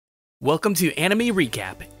Welcome to Anime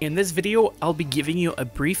Recap. In this video, I'll be giving you a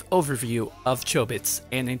brief overview of Chobits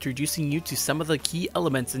and introducing you to some of the key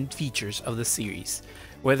elements and features of the series.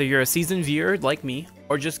 Whether you're a seasoned viewer like me,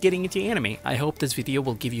 or just getting into anime, I hope this video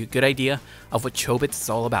will give you a good idea of what Chobits is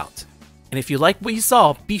all about. And if you like what you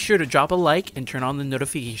saw, be sure to drop a like and turn on the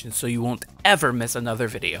notifications so you won't ever miss another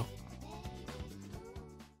video.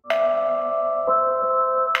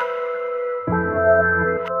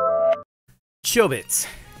 Chobits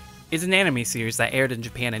is an anime series that aired in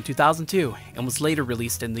Japan in 2002 and was later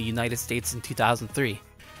released in the United States in 2003.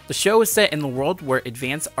 The show is set in the world where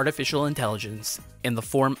advanced artificial intelligence, in the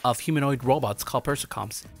form of humanoid robots called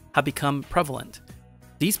Persocoms, have become prevalent.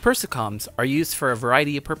 These Persocoms are used for a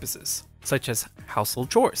variety of purposes, such as household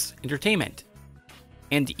chores, entertainment,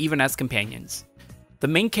 and even as companions. The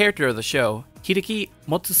main character of the show, Hideki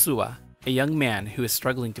Motsusuwa, a young man who is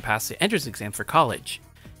struggling to pass the entrance exam for college.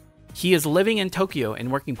 He is living in Tokyo and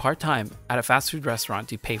working part-time at a fast food restaurant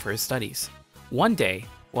to pay for his studies. One day,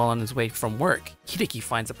 while on his way from work, Hideki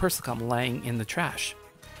finds a Persocom lying in the trash.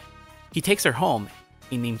 He takes her home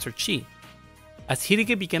and names her Chi. As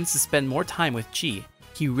Hideki begins to spend more time with Chi,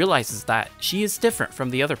 he realizes that she is different from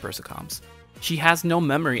the other Persocoms. She has no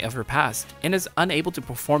memory of her past and is unable to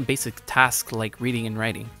perform basic tasks like reading and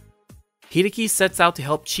writing. Hideki sets out to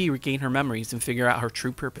help Chi regain her memories and figure out her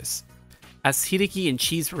true purpose. As Hideki and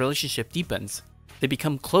Chi's relationship deepens, they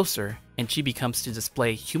become closer and Chi becomes to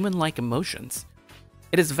display human-like emotions.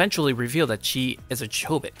 It is eventually revealed that Chi is a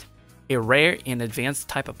Chobit, a rare and advanced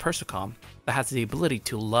type of Persocom that has the ability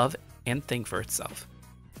to love and think for itself.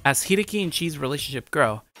 As Hideki and Chi's relationship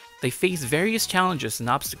grow, they face various challenges and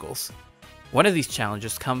obstacles. One of these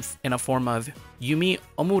challenges comes in a form of Yumi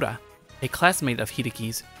Omura, a classmate of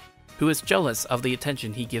Hideki's, who is jealous of the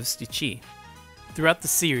attention he gives to Chi. Throughout the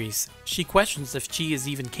series, she questions if Chi is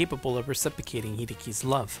even capable of reciprocating Hideki's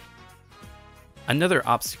love. Another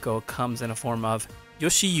obstacle comes in a form of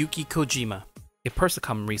Yoshiyuki Kojima, a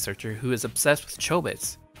Persocom researcher who is obsessed with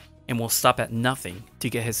Chobits and will stop at nothing to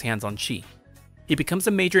get his hands on Chi. He becomes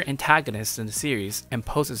a major antagonist in the series and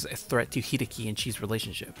poses a threat to Hideki and Chi's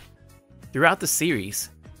relationship. Throughout the series,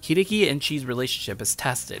 Hideki and Chi's relationship is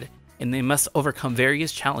tested and they must overcome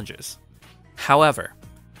various challenges. However,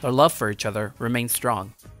 their love for each other remains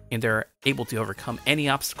strong, and they're able to overcome any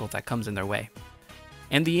obstacle that comes in their way.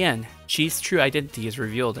 In the end, Chi's true identity is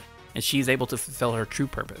revealed, and she is able to fulfill her true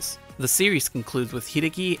purpose. The series concludes with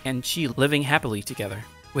Hideki and Chi living happily together,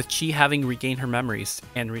 with Chi having regained her memories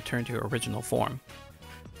and returned to her original form.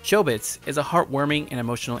 Chobits is a heartwarming and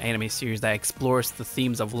emotional anime series that explores the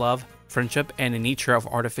themes of love, friendship, and the nature of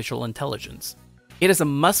artificial intelligence. It is a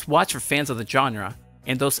must-watch for fans of the genre,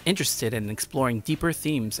 and those interested in exploring deeper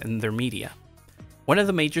themes in their media. One of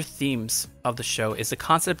the major themes of the show is the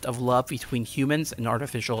concept of love between humans and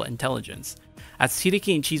artificial intelligence. As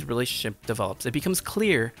Hideki and Chi's relationship develops, it becomes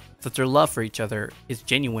clear that their love for each other is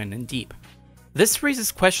genuine and deep. This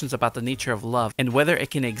raises questions about the nature of love and whether it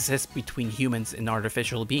can exist between humans and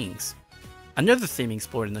artificial beings. Another theme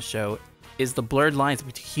explored in the show is the blurred lines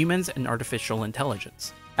between humans and artificial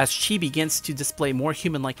intelligence. As Chi begins to display more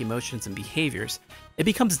human-like emotions and behaviors, it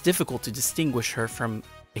becomes difficult to distinguish her from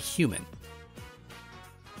a human.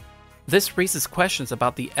 This raises questions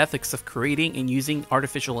about the ethics of creating and using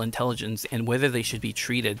artificial intelligence and whether they should be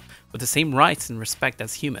treated with the same rights and respect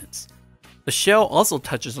as humans. The show also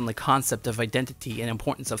touches on the concept of identity and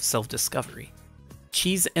importance of self-discovery.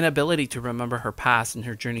 Chi's inability to remember her past and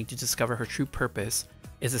her journey to discover her true purpose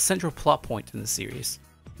is a central plot point in the series.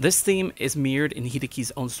 This theme is mirrored in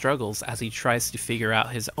Hideki's own struggles as he tries to figure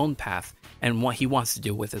out his own path and what he wants to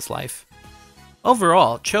do with his life.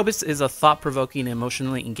 Overall, Chobits is a thought-provoking and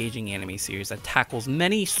emotionally engaging anime series that tackles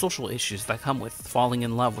many social issues that come with falling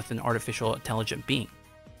in love with an artificial intelligent being.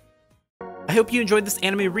 I hope you enjoyed this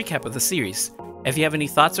anime recap of the series. If you have any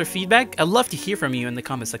thoughts or feedback, I'd love to hear from you in the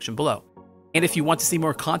comment section below. And if you want to see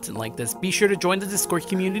more content like this, be sure to join the Discord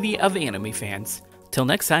community of anime fans. Till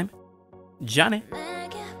next time, Johnny.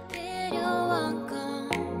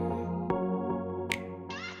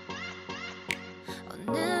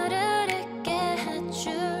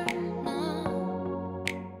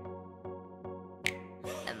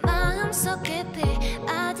 So 깊이